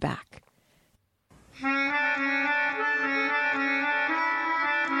 and we'll be back.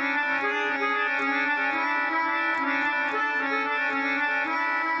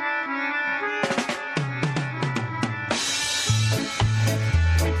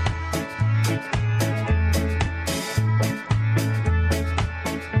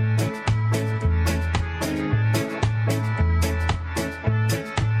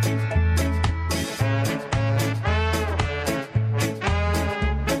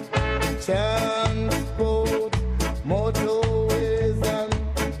 Transport, motorways and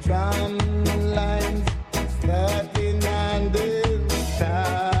tram lines, starting and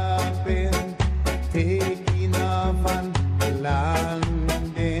stopping, taking off and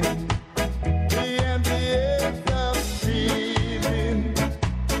landing. The emptiness of dreaming,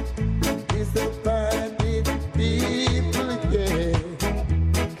 disappointed people, yeah,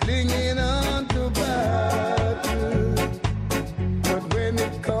 clinging on to battle. But when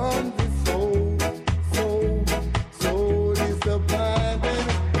it comes to so disappointed,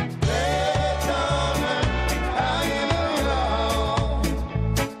 they come hanging around,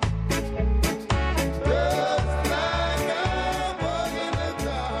 just like a bug in the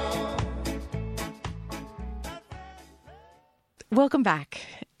ground. Welcome back.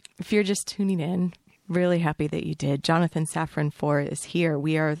 If you're just tuning in, really happy that you did. Jonathan Safran Foer is here.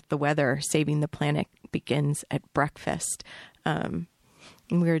 We Are the Weather, Saving the Planet Begins at Breakfast. And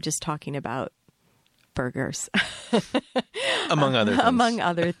we were just talking about burgers. Among other things. Among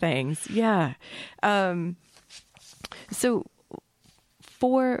other things, yeah. So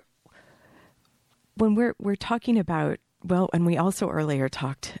for when we're talking about, well, and we also earlier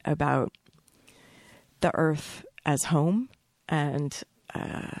talked about the earth as home and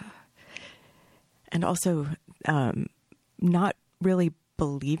also not really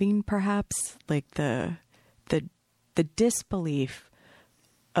believing, perhaps, like the disbelief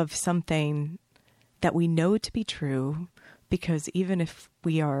of something that we know to be true, because even if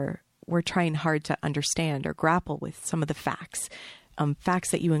we're trying hard to understand or grapple with some of the facts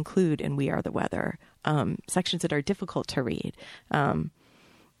that you include in We Are the Weather, sections that are difficult to read.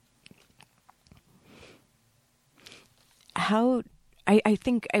 I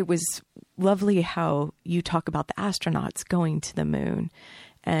think it was lovely how you talk about the astronauts going to the moon,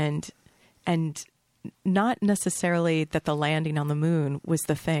 and not necessarily that the landing on the moon was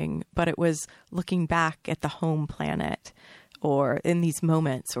the thing, but it was looking back at the home planet, or in these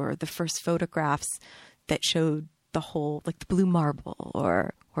moments, or the first photographs that showed the whole, like the blue marble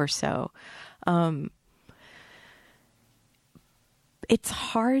or so. It's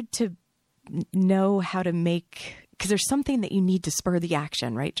hard to know how to make, because there's something that you need to spur the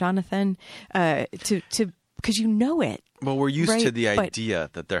action, right, Jonathan? Because you know it. Well, we're used right? to the But- idea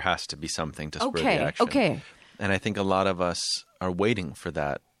that there has to be something to spur the Okay, action. okay. And I think a lot of us are waiting for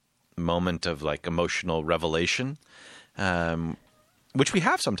that moment of like emotional revelation, which we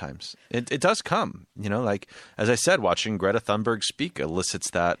have sometimes. It does come, like, as I said, watching Greta Thunberg speak elicits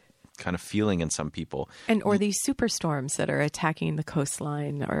that kind of feeling in some people. And or these superstorms that are attacking the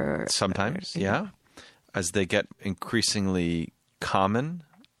coastline, or sometimes, yeah, as they get increasingly common,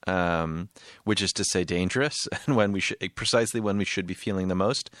 which is to say dangerous, and precisely when we should be feeling the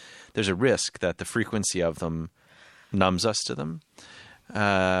most, there's a risk that the frequency of them numbs us to them.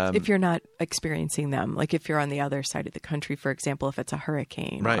 If you're not experiencing them, like if you're on the other side of the country, for example, if it's a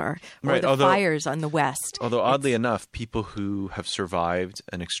hurricane or the fires on the west. Although oddly enough, people who have survived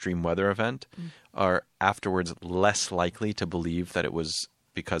an extreme weather event are afterwards less likely to believe that it was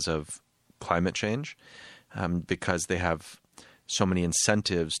because of climate change, because they have so many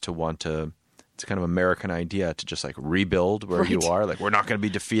incentives to want to. It's kind of American idea to just like rebuild where you are. Like, we're not going to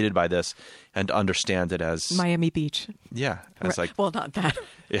be defeated by this, and to understand it as Miami Beach. Yeah. As like, well, not that.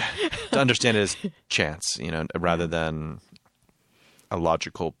 Yeah. To understand it as chance, rather than a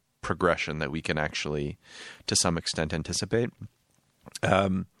logical progression that we can actually, to some extent, anticipate.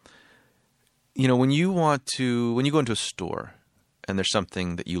 When you go into a store and there's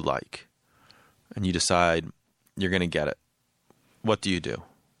something that you like and you decide you're going to get it, what do?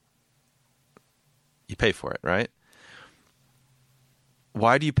 You pay for it, right?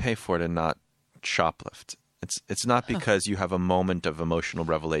 Why do you pay for it and not shoplift? It's not because you have a moment of emotional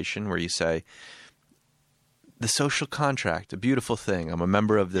revelation where you say, the social contract, a beautiful thing. I'm a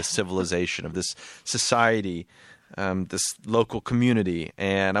member of this civilization, of this society, this local community,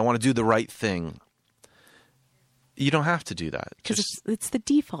 and I want to do the right thing. You don't have to do that. Because it's the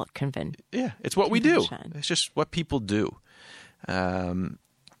default convention. Yeah, it's what we do. It's just what people do.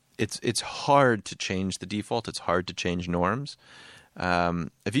 It's hard to change the default. It's hard to change norms.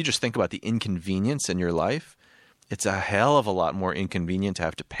 If you just think about the inconvenience in your life, it's a hell of a lot more inconvenient to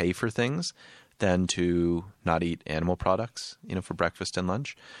have to pay for things than to not eat animal products, for breakfast and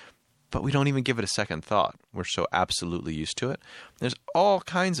lunch. But we don't even give it a second thought. We're so absolutely used to it. There's all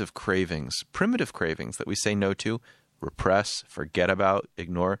kinds of cravings, primitive cravings that we say no to, repress, forget about,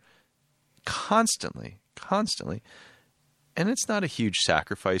 ignore, constantly. And it's not a huge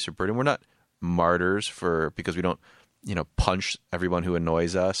sacrifice or burden. We're not martyrs because we don't, punch everyone who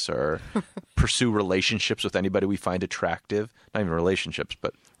annoys us or pursue relationships with anybody we find attractive. Not even relationships,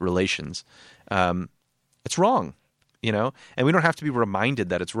 but relations. It's wrong, and we don't have to be reminded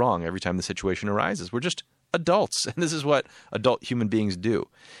that it's wrong every time the situation arises. We're just adults, and this is what adult human beings do.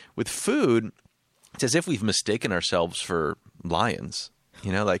 With food, it's as if we've mistaken ourselves for lions.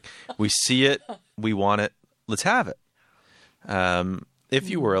 Like, we see it, we want it, let's have it. If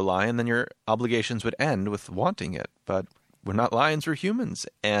you were a lion, then your obligations would end with wanting it. But we're not lions, we're humans.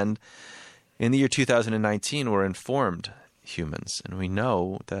 And in the year 2019, we're informed humans. And we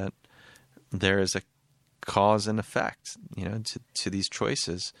know that there is a cause and effect, to these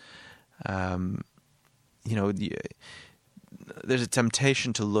choices. There's a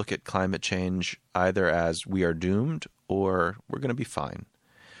temptation to look at climate change either as we are doomed or we're going to be fine.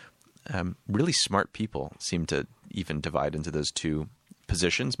 Really smart people seem to even divide into those two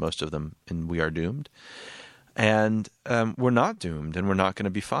positions, most of them in we are doomed. And we're not doomed, and we're not going to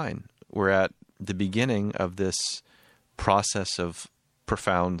be fine. We're at the beginning of this process of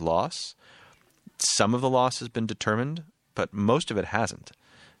profound loss. Some of the loss has been determined, but most of it hasn't.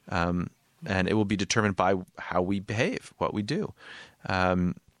 And it will be determined by how we behave, what we do.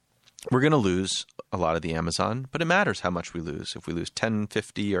 We're going to lose a lot of the Amazon, but it matters how much we lose. If we lose 10,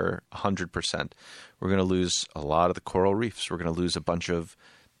 50, or 100%, we're going to lose a lot of the coral reefs. We're going to lose a bunch of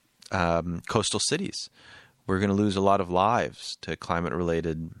coastal cities. We're going to lose a lot of lives to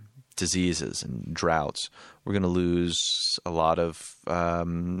climate-related diseases and droughts. We're going to lose a lot of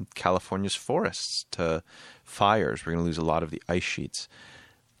California's forests to fires. We're going to lose a lot of the ice sheets.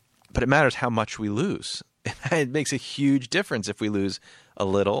 But it matters how much we lose. It makes a huge difference if we lose a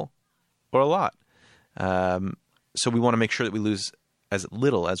little or a lot. So we want to make sure that we lose as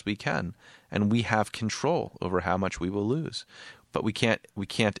little as we can, and we have control over how much we will lose. But we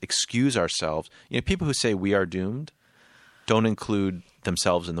can't excuse ourselves. People who say we are doomed don't include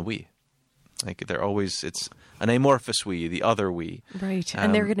themselves in the we. Like, they're always, it's an amorphous we, the other we. Right.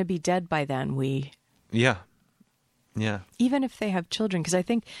 And they're going to be dead by then, we. Yeah. Yeah. Even if they have children, because I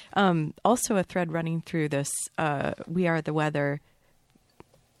think also a thread running through this, We Are the Weather,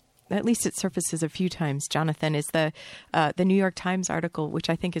 at least it surfaces a few times, Jonathan, is the New York Times article, which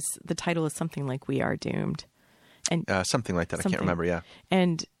I think the title is something like We Are Doomed. And something like that. I can't remember. Yeah.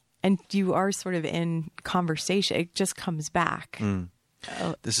 And you are sort of in conversation. It just comes back.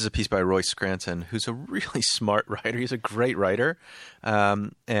 This is a piece by Roy Scranton, who's a really smart writer. He's a great writer.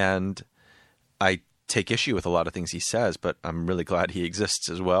 And I take issue with a lot of things he says, but I'm really glad he exists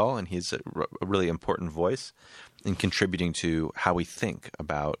as well. And he's a really important voice in contributing to how we think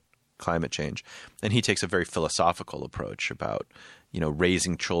about climate change. And he takes a very philosophical approach about,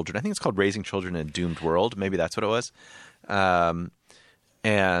 raising children. I think it's called Raising Children in a Doomed World. Maybe that's what it was.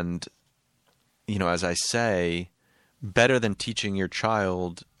 And, as I say, better than teaching your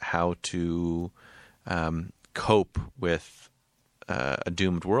child how to cope with a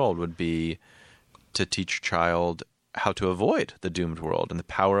doomed world would be to teach your child how to avoid the doomed world and the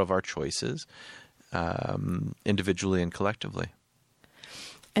power of our choices individually and collectively.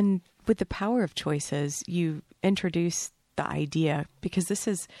 And with the power of choices, you introduce the idea, because this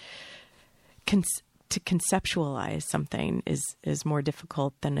is to conceptualize something is more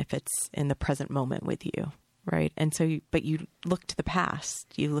difficult than if it's in the present moment with you, right? And so, but you look to the past,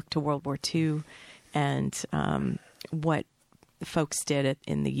 you look to World War II and what folks did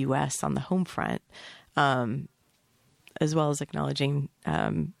in the U.S. on the home front, as well as acknowledging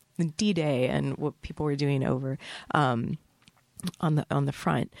D-Day and what people were doing over on the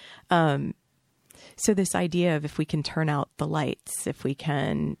front. So this idea of if we can turn out the lights, if we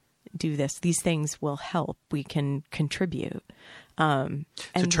can do this, these things will help. We can contribute. So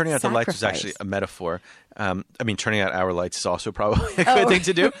turning out the lights is actually a metaphor. Turning out our lights is also probably a good thing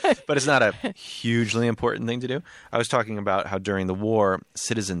to do, but it's not a hugely important thing to do. I was talking about how during the war,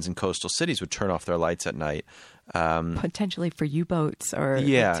 citizens in coastal cities would turn off their lights at night. Potentially for U-boats or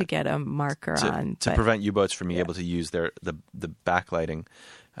to get a marker to prevent U-boats from being able to use the backlighting.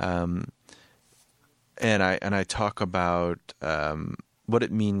 And I talk about what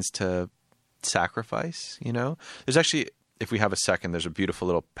it means to sacrifice. There's actually, if we have a second, there's a beautiful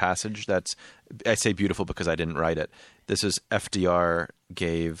little passage I say beautiful because I didn't write it. This is FDR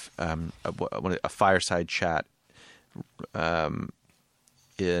gave a fireside chat in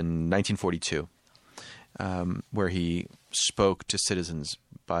 1942, where he spoke to citizens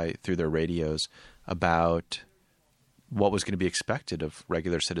through their radios about what was going to be expected of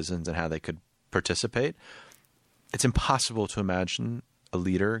regular citizens and how they could participate. It's impossible to imagine a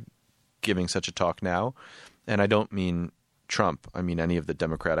leader giving such a talk now, and I don't mean Trump, I mean any of the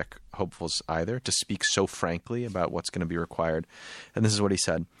Democratic hopefuls either, to speak so frankly about what's going to be required. And this is what he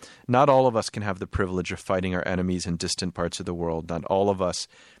said: "Not all of us can have the privilege of fighting our enemies in distant parts of the world. Not all of us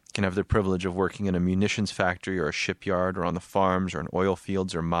can have the privilege of working in a munitions factory or a shipyard or on the farms or in oil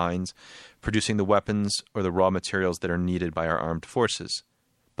fields or mines, producing the weapons or the raw materials that are needed by our armed forces.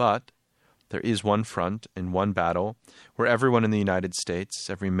 But there is one front and one battle where everyone in the United States,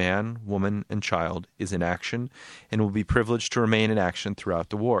 every man, woman, and child, is in action and will be privileged to remain in action throughout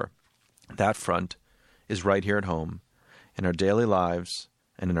the war. That front is right here at home, in our daily lives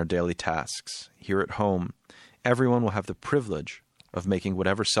and in our daily tasks. Here at home, everyone will have the privilege of making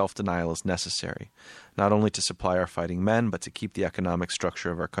whatever self-denial is necessary, not only to supply our fighting men, but to keep the economic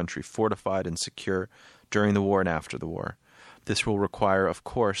structure of our country fortified and secure during the war and after the war. This will require, of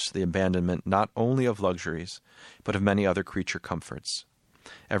course, the abandonment not only of luxuries, but of many other creature comforts.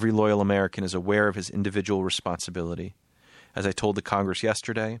 Every loyal American is aware of his individual responsibility. As I told the Congress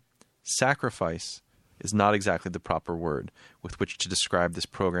yesterday, sacrifice is not exactly the proper word with which to describe this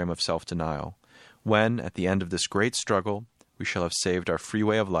program of self-denial. When, at the end of this great struggle, we shall have saved our free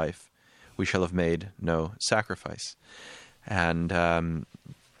way of life, we shall have made no sacrifice." And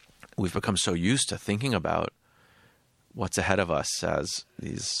we've become so used to thinking about what's ahead of us as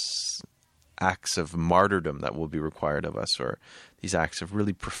these acts of martyrdom that will be required of us, or these acts of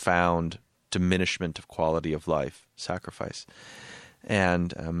really profound diminishment of quality of life, sacrifice.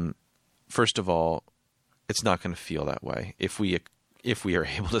 And first of all, it's not going to feel that way. If we are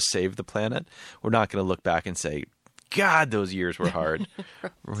able to save the planet, we're not going to look back and say, God, those years were hard.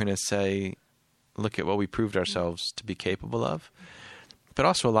 Right. We're going to say, look at what we proved ourselves to be capable of. But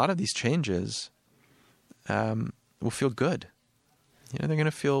also a lot of these changes will feel good. They're going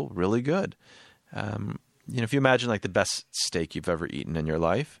to feel really good. If you imagine like the best steak you've ever eaten in your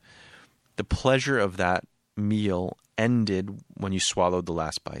life, the pleasure of that meal ended when you swallowed the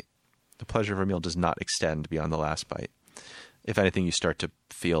last bite. The pleasure of a meal does not extend beyond the last bite. If anything, you start to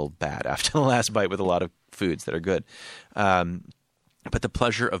feel bad after the last bite with a lot of foods that are good. But the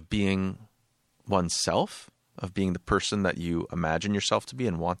pleasure of being oneself, of being the person that you imagine yourself to be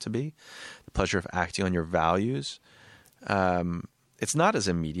and want to be, the pleasure of acting on your values, it's not as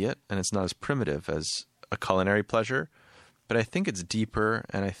immediate and it's not as primitive as a culinary pleasure, but I think it's deeper,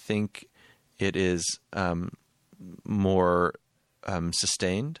 and I think it is more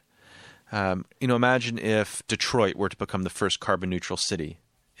sustained. Imagine if Detroit were to become the first carbon neutral city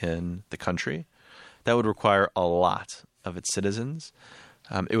in the country. That would require a lot of its citizens.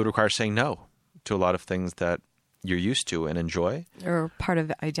 It would require saying no to a lot of things that you're used to and enjoy. Or part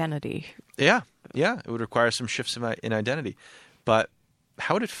of identity. Yeah. It would require some shifts in identity. But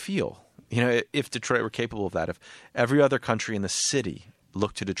how would it feel? If Detroit were capable of that, if every other country in the city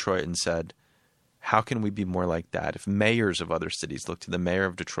looked to Detroit and said, how can we be more like that? If mayors of other cities looked to the mayor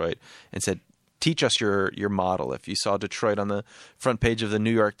of Detroit and said, teach us your model. If you saw Detroit on the front page of the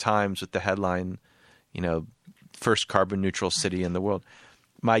New York Times with the headline, first carbon neutral city in the world.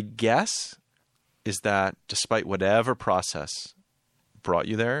 My guess is that despite whatever process brought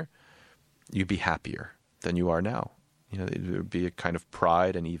you there, you'd be happier than you are now. There would be a kind of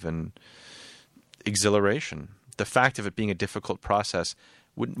pride and even exhilaration. The fact of it being a difficult process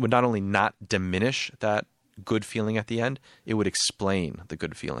would not only not diminish that good feeling at the end, it would explain the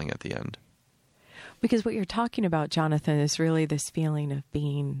good feeling at the end. Because what you're talking about, Jonathan, is really this feeling of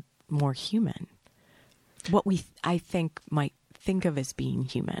being more human. What I think might think of as being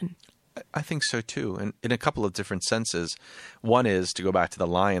human. I think so too, and in a couple of different senses. One is to go back to the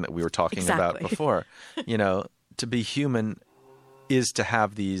lion that we were talking about before. To be human is to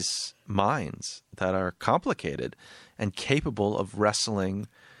have these minds that are complicated and capable of wrestling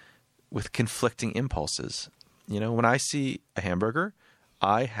with conflicting impulses. When I see a hamburger,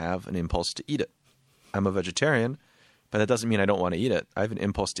 I have an impulse to eat it. I'm a vegetarian, but that doesn't mean I don't want to eat it. I have an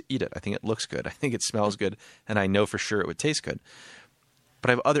impulse to eat it. I think it looks good. I think it smells good, and I know for sure it would taste good. But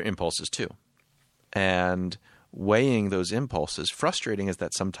I have other impulses too. And weighing those impulses, frustrating as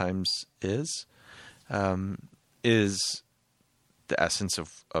that sometimes is the essence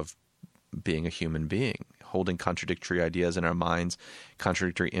of being a human being, holding contradictory ideas in our minds,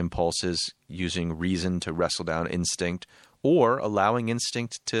 contradictory impulses, using reason to wrestle down instinct, or allowing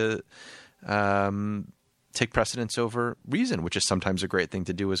instinct to take precedence over reason, which is sometimes a great thing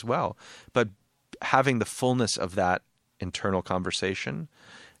to do as well. But having the fullness of that internal conversation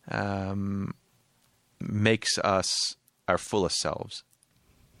makes us our fullest selves.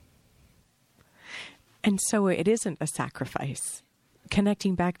 And so it isn't a sacrifice.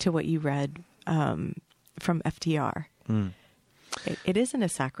 Connecting back to what you read from FDR, it isn't a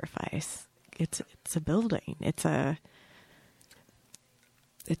sacrifice. It's a building. It's an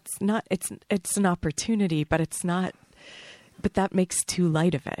opportunity, but it's not. But that makes too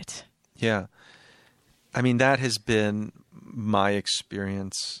light of it. Yeah, I mean that has been my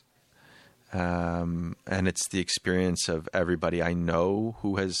experience, and it's the experience of everybody I know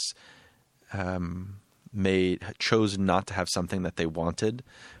who has chosen not to have something that they wanted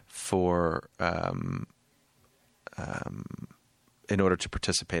for in order to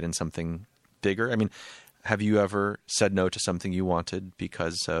participate in something bigger. I mean, have you ever said no to something you wanted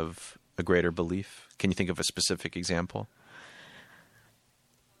because of a greater belief? Can you think of a specific example?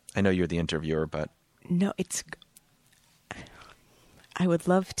 I know you're the interviewer, but no, I would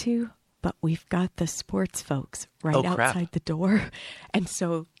love to, but we've got the sports folks right outside the door, and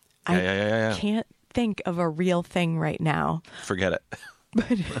so I can't think of a real thing right now. Forget it.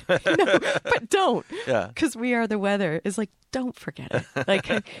 But don't. Yeah. Because We Are the Weather is like, don't forget it.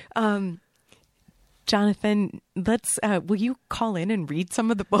 Like, Jonathan, will you call in and read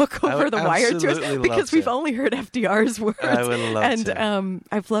some of the book over the wire to us? Because we've only heard FDR's words. I would love to. And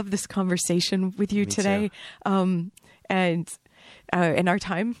I've loved this conversation with you today. And our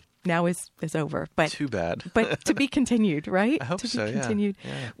time now is over. But too bad. But to be continued, right? I hope to so, be continued.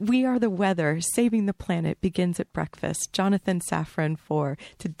 Yeah. We Are the Weather, Saving the Planet begins at breakfast. Jonathan Safran for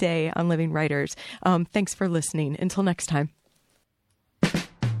today on Living Writers. Thanks for listening. Until next time.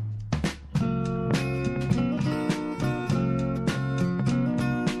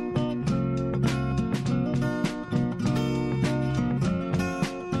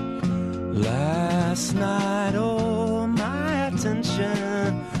 Last night, all my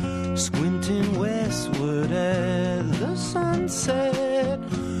attention squinting westward at the sunset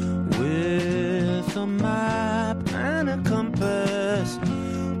with a map and a compass.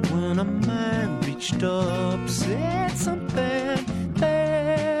 When a man reached up, said something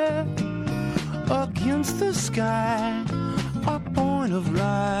there against the sky, a point of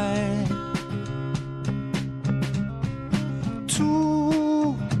light.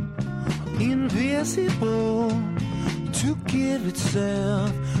 Too invisible to give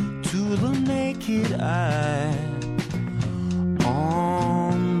itself to the naked eye.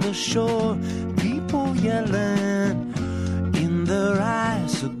 On the shore, people yelling, in their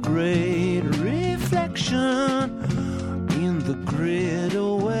eyes a great reflection, in the grid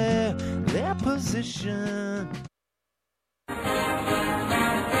aware their position.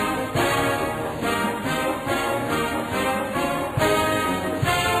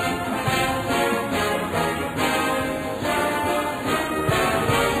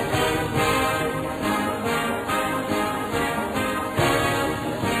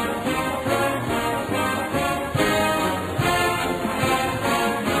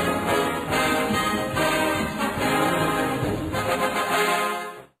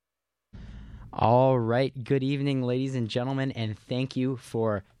 right. Good evening, ladies and gentlemen, and thank you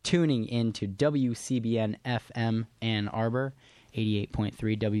for tuning in to WCBN FM Ann Arbor, 88.3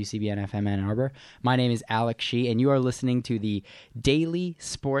 WCBN FM Ann Arbor. My name is Alex Shee, and you are listening to the Daily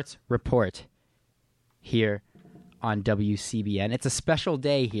Sports Report here on WCBN. It's a special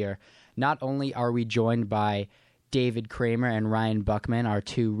day here. Not only are we joined by David Kramer and Ryan Buckman, our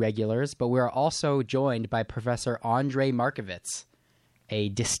two regulars, but we are also joined by Professor Andre Markovitz, a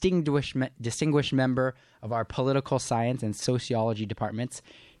distinguished member of our political science and sociology departments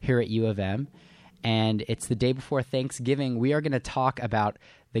here at U of M. And it's the day before Thanksgiving. We are going to talk about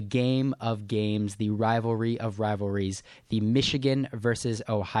the game of games, the rivalry of rivalries, the Michigan versus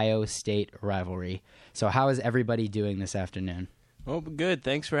Ohio State rivalry. So how is everybody doing this afternoon? Oh, good.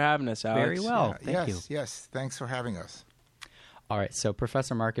 Thanks for having us, Alex. Very well. Thank you. Yes. Thanks for having us. All right. So,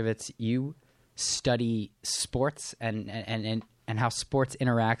 Professor Markovitz, you study sports and how sports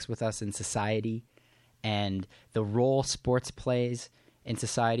interacts with us in society and the role sports plays in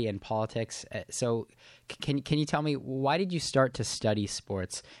society and politics. So can you tell me, why did you start to study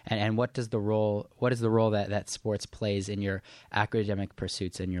sports, and what is the role that sports plays in your academic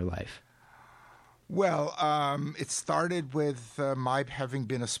pursuits in your life? Well, it started with my having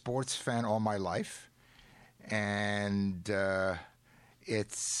been a sports fan all my life, and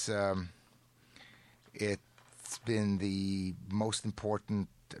it's been the most important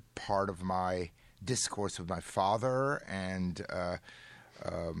part of my discourse with my father, and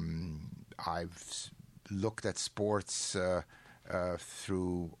I've looked at sports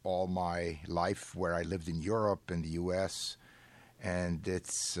through all my life, where I lived in Europe and the U.S., and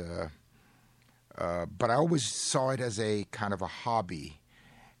it's. But I always saw it as a kind of a hobby,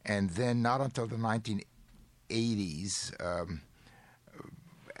 and then not until the 1980s,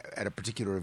 at a particular